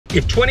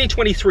If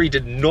 2023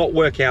 did not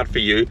work out for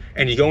you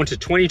and you go into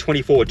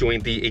 2024 doing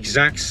the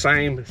exact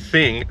same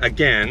thing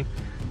again,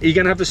 you're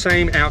going to have the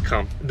same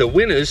outcome. The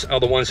winners are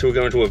the ones who are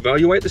going to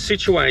evaluate the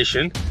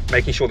situation,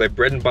 making sure their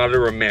bread and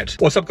butter are met.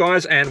 What's up,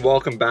 guys, and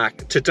welcome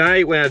back.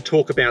 Today we're going to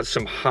talk about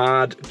some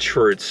hard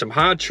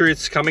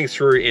truths coming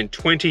through in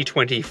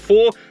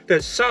 2024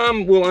 that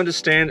some will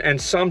understand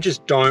and some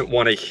just don't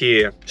want to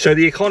hear. So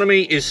the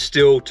economy is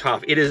still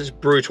tough. It is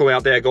brutal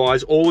out there,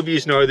 guys. All of you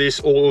know this.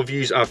 All of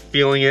you are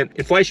feeling it.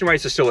 Inflation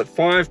rates are still at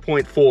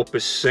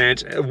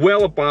 5.4%,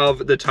 well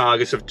above the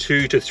targets of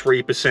 2 to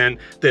 3%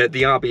 that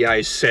the RBA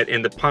has set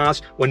in the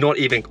past. We're not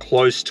even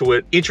close to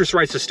it. Interest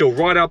rates are still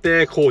right up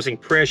there, causing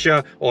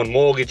pressure on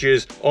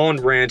mortgages, on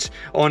rent,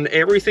 on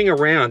everything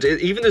around.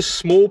 Even the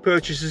small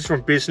purchases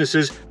from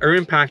businesses are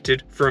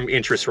impacted from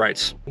interest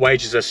rates.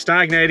 Wages are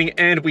stagnating,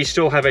 and we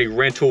still have a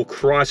rental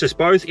crisis,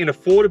 both in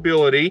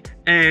affordability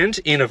and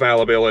in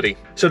availability.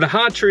 So the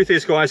hard truth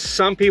is, guys,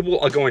 some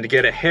people are going to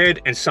get ahead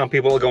and some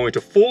people are going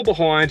to fall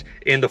behind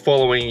in the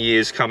following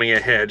years coming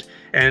ahead.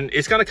 And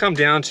it's going to come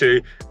down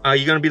to, are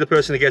you going to be the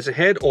person that gets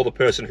ahead or the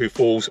person who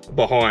falls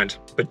behind?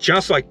 But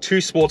just like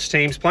two sports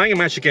teams playing a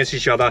match against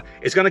each other,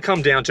 it's going to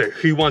come down to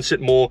who wants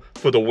it more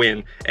for the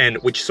win, and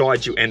which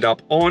side you end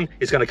up on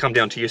is going to come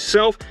down to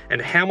yourself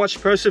and how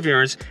much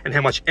perseverance and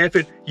how much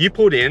effort you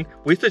put in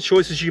with the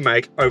choices you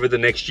make over the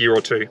next year or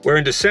two. We're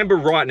in December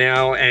right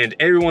now and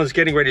everyone's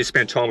getting ready to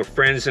spend time with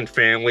friends and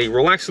family,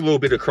 relax a little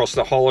bit across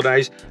the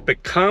holidays,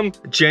 but come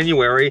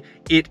January,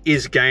 it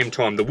is game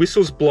time. The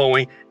whistle's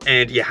blowing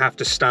and you have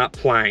to start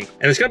playing.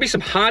 And there's going to be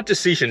some hard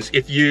decisions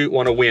if you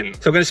want to win.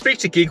 So I'm going to speak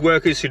to gig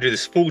workers who do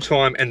this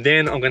full-time, and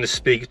then I'm going to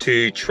speak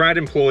to trade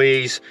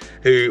employees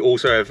who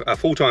also have a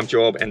full-time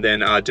job and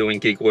then are doing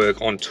gig work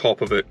on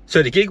top of it.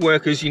 So the gig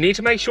workers, you need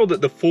to make sure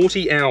that the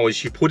 40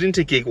 hours you put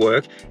into gig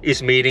work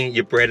is meeting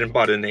your bread and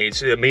butter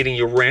needs, meeting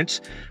your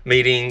rent,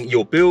 meeting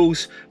your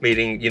bills,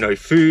 meeting,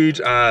 food,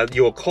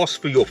 your costs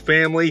for your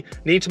family.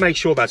 You need to make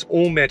sure that's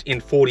all met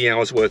in 40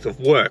 hours worth of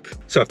work.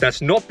 So if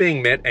that's not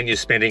being met and you're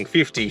spending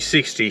 50,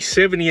 60,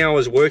 70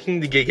 hours working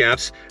the gig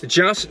apps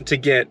just to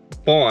get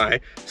by,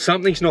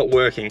 something's not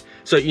working.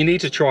 So you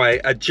need to try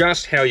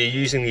adjust how you're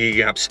using the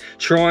gig apps.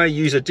 Try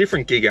use a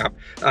different gig app,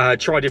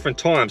 try different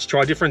times,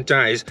 try different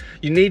days.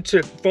 You need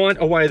to find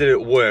a way that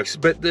it works.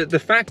 But the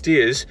fact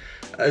is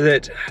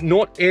that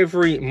not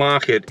every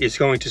market is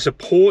going to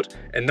support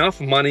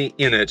enough money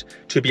in it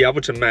to be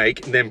able to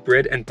make them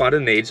bread and butter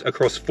needs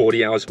across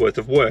 40 hours worth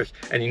of work.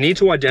 And you need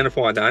to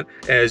identify that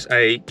as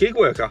a gig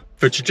worker.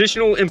 For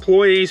traditional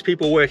employees,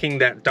 people working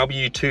that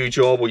W-2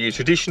 job or your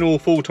traditional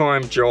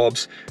full-time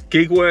jobs,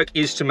 gig work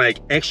is to make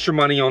extra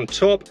money on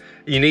top.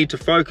 You need to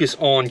focus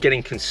on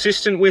getting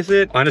consistent with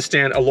it. I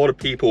understand a lot of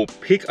people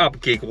pick up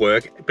gig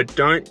work, but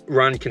don't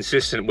run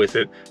consistent with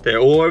it. They're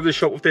all over the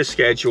shop with their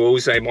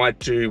schedules. They might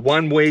do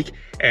 1 week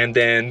and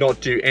then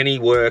not do any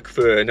work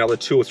for another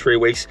 2 or 3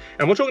 weeks.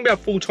 And we're talking about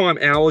full-time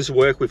hours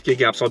work with gig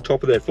apps on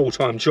top of their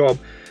full-time job.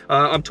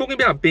 I'm talking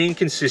about being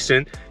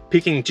consistent,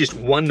 picking just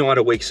one night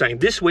a week, saying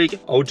this week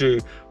I'll do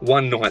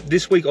one night,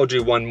 this week I'll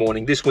do one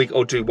morning, this week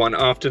I'll do one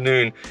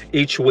afternoon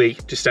each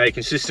week to stay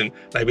consistent.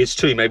 Maybe it's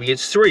 2, maybe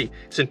it's 3.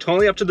 It's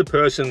entirely up to the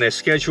person, their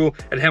schedule,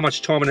 and how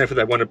much time and effort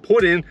they want to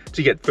put in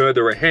to get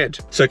further ahead.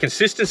 So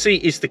consistency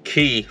is the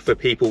key for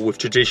people with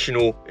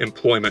traditional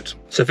employment.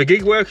 So for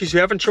gig workers who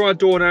haven't tried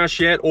Doordash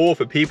yet, or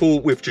for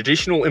people with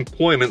traditional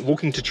employment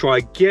looking to try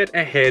get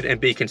ahead and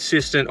be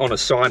consistent on a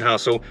side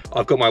hustle,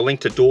 I've got my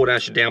link to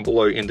Doordash down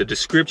below in the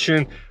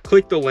description.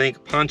 Click the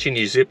link, punch in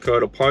your zip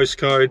code or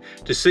postcode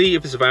to see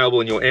if it's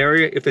available in your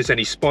area, if there's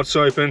any spots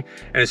open,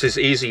 and it's as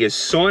easy as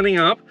signing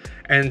up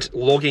and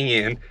logging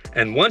in.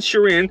 And once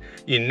you're in,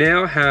 you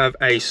now have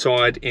a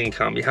side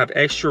income. You have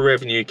extra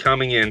revenue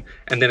coming in,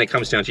 and then it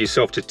comes down to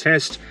yourself to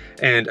test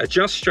and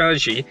adjust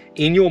strategy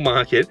in your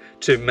market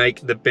to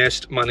make the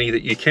best money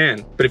that you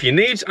can. But if your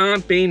needs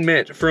aren't being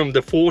met from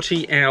the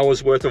 40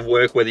 hours worth of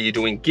work, whether you're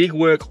doing gig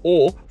work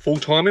or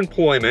full-time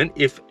employment,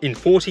 if in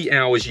 40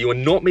 hours you are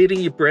not meeting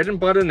your bread and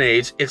butter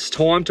needs, it's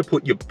time to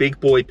put your big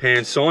boy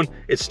pants on.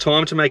 It's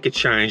time to make a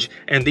change,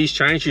 and these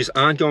changes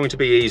aren't going to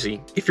be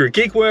easy. If you're a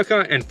gig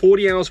worker and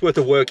 40 hours worth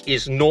of work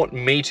is not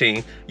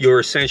meeting your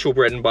essential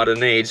bread and butter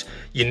needs,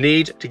 you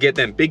need to get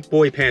them big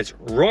boy pants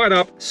right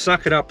up,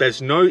 suck it up.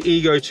 There's no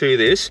ego to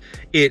this.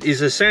 It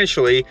is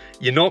essentially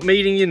you're not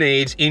meeting your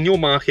needs in your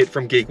market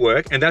from gig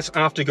work, and that's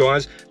after,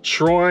 guys,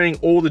 trying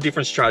all the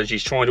different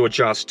strategies, trying to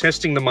adjust,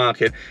 testing the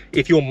market.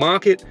 If your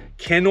market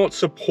cannot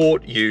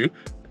support you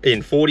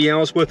in 40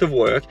 hours worth of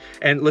work,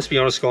 and let's be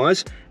honest,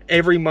 guys,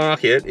 every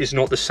market is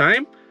not the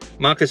same.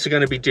 Markets are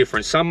going to be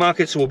different. Some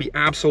markets will be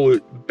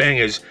absolute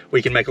bangers where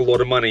you can make a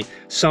lot of money.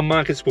 Some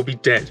markets will be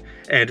dead,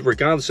 and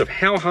regardless of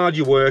how hard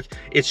you work,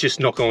 it's just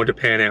not going to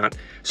pan out.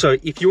 So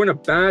if you're in a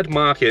bad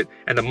market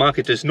and the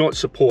market does not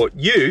support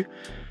you,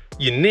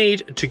 you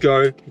need to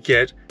go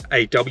get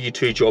a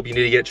W-2 job. You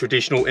need to get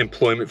traditional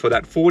employment for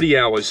that 40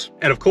 hours.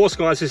 And of course,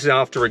 guys, this is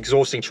after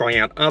exhausting, trying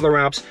out other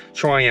apps,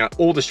 trying out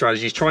all the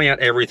strategies, trying out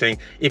everything.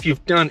 If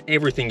you've done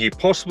everything you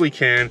possibly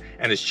can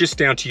and it's just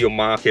down to your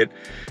market,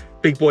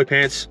 big boy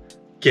pants,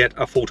 get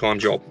a full-time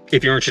job.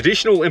 If you're in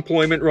traditional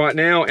employment right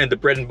now and the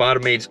bread and butter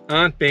needs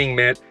aren't being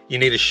met, you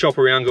need to shop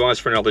around, guys,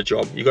 for another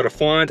job. You got to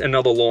find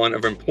another line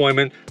of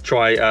employment,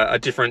 try a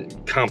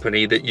different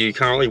company that you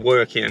currently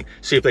work in,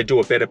 see if they do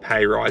a better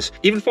pay rise.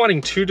 Even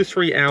finding 2 to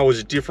 3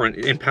 hours different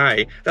in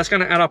pay, that's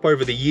going to add up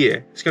over the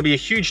year. It's going to be a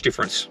huge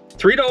difference.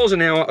 $3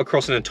 an hour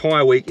across an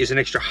entire week is an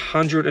extra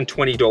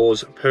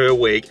 $120 per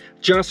week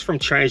just from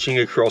changing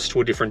across to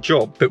a different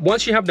job. But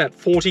once you have that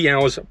 40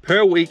 hours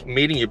per week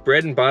meeting your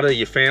bread and butter,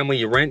 your family,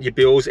 your rent, your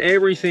bills,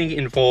 everything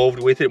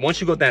involved with it, once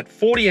you've got that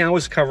 40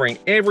 hours covering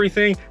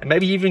everything, and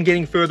maybe even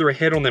getting further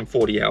ahead on them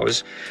 40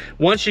 hours,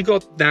 once you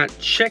got that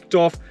checked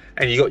off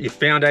and you got your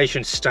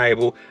foundation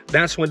stable,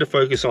 that's when to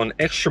focus on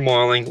extra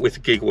miling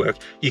with gig work.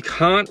 You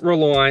can't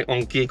rely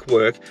on gig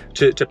work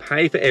to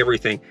pay for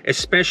everything,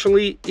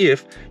 especially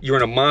if you're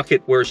in a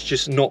market where it's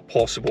just not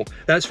possible.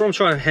 That's what I'm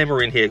trying to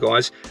hammer in here,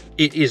 guys.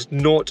 It is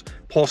not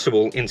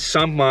possible in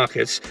some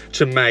markets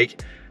to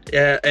make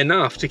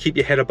enough to keep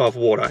your head above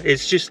water.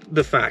 It's just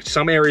the fact.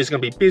 Some areas are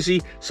going to be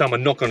busy, some are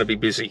not going to be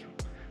busy.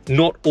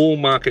 Not all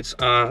markets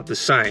are the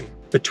same.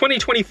 But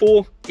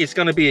 2024 is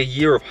going to be a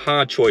year of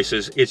hard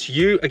choices. It's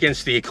you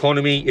against the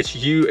economy. It's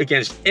you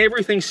against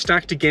everything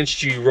stacked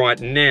against you right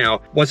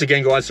now. Once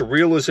again, guys, the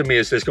realism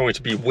is there's going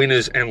to be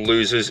winners and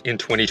losers in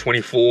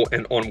 2024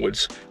 and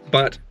onwards.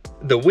 But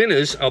the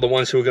winners are the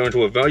ones who are going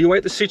to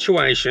evaluate the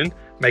situation,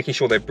 making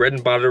sure their bread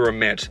and butter are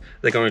met.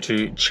 They're going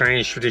to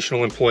change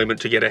traditional employment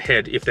to get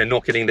ahead if they're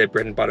not getting their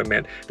bread and butter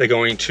met. They're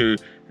going to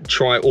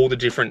try all the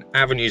different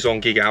avenues on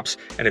gig apps,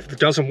 and if it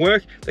doesn't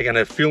work, they're going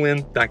to fill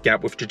in that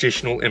gap with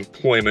traditional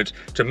employment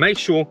to make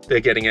sure they're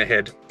getting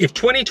ahead. If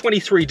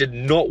 2023 did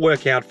not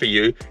work out for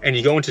you and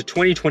you go into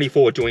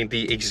 2024 doing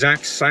the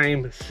exact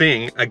same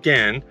thing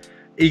again,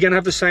 you're going to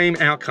have the same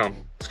outcome.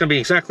 It's going to be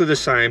exactly the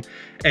same,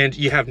 and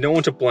you have no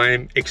one to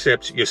blame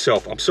except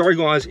yourself. I'm sorry,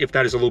 guys, if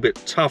that is a little bit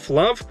tough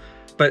love,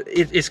 but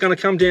it's going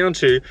to come down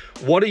to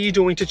what are you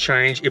doing to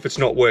change if it's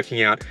not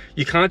working out.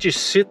 You can't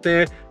just sit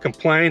there,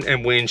 complain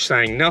and whinge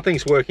saying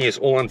nothing's working, it's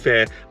all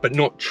unfair, but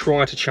not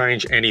try to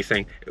change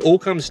anything. It all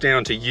comes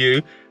down to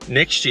you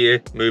next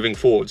year moving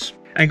forwards.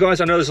 And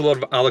guys, I know there's a lot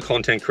of other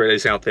content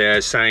creators out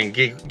there saying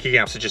gig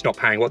apps are just not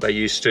paying what they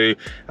used to.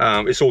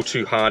 It's all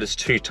too hard, it's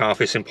too tough,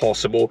 it's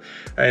impossible.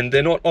 And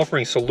they're not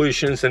offering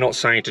solutions, they're not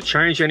saying to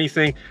change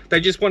anything. They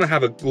just want to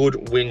have a good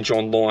whinge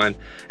online.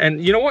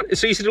 And you know what?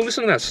 It's easy to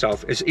listen to that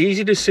stuff. It's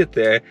easy to sit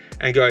there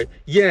and go,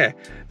 yeah,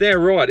 they're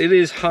right, it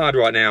is hard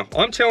right now.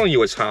 I'm telling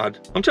you it's hard.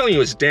 I'm telling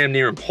you it's damn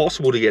near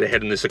impossible to get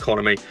ahead in this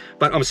economy.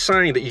 But I'm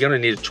saying that you're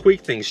going to need to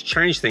tweak things,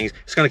 change things.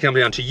 It's going to come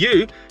down to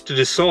you to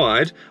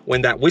decide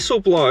when that whistle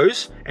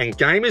blows and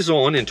game is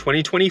on in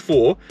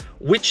 2024,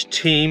 which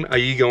team are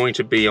you going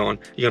to be on?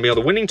 You're going to be on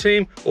the winning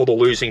team or the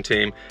losing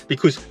team?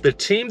 Because the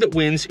team that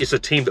wins is a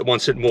team that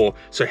wants it more.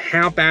 So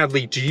how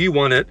badly do you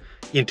want it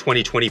in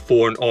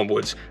 2024 and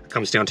onwards? It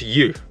comes down to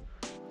you.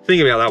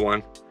 Think about that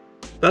one.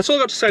 That's all I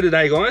got to say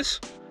today,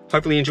 guys.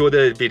 Hopefully you enjoyed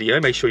the video.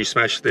 Make sure you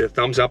smash the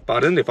thumbs up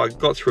button if I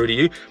got through to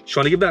you. Just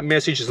trying to give that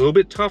message. It's a little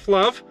bit tough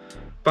love,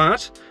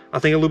 but I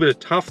think a little bit of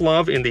tough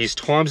love in these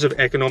times of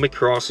economic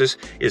crisis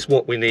is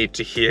what we need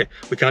to hear.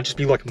 We can't just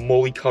be like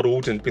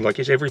mollycoddled and be like,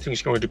 yes,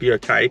 everything's going to be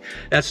okay.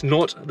 That's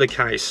not the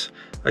case.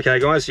 Okay,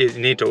 guys,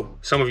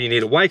 some of you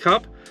need to wake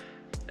up.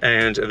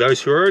 And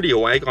those who are already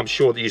awake, I'm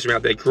sure that you're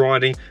out there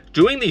grinding,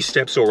 doing these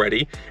steps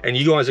already, and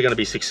you guys are going to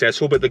be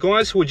successful. But the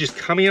guys who are just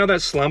coming out of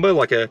that slumber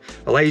like a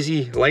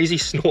lazy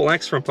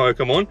Snorlax from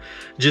Pokemon,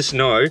 just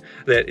know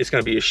that it's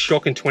going to be a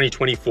shock in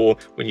 2024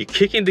 when you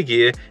kick into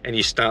gear and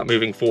you start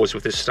moving forwards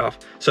with this stuff.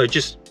 So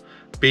just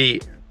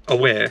be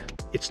aware,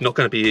 it's not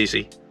going to be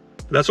easy.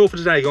 That's all for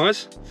today,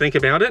 guys. Think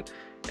about it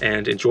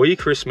and enjoy your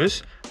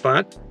Christmas.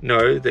 But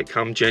know that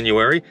come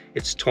January,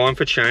 it's time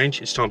for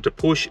change, it's time to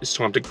push, it's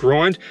time to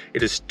grind.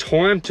 It is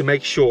time to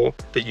make sure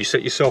that you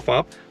set yourself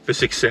up for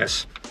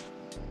success.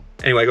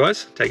 Anyway,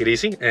 guys, take it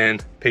easy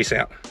and peace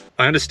out.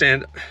 I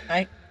understand.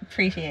 I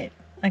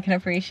can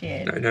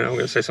appreciate. No, I'm going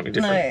to say something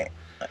different.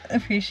 No,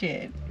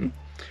 appreciate.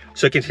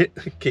 So,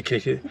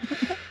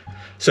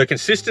 so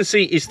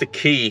consistency is the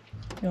key.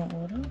 Do you want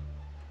water?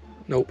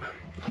 Nope.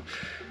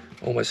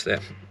 Almost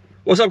there.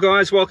 What's up,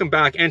 guys? Welcome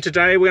back. And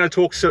today we're going to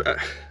talk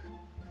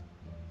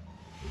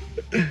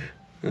oh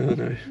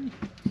no.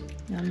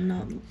 I'm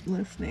not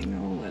listening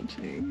or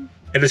watching.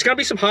 And there's going to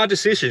be some hard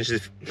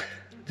decisions.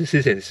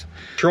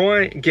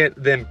 Try and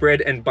get them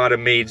bread and butter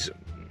needs.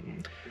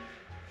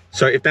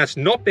 So if that's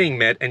not being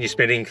met and you're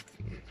spending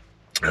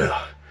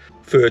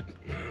for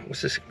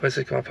where's this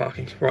guy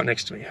parking? Right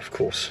next to me, of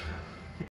course.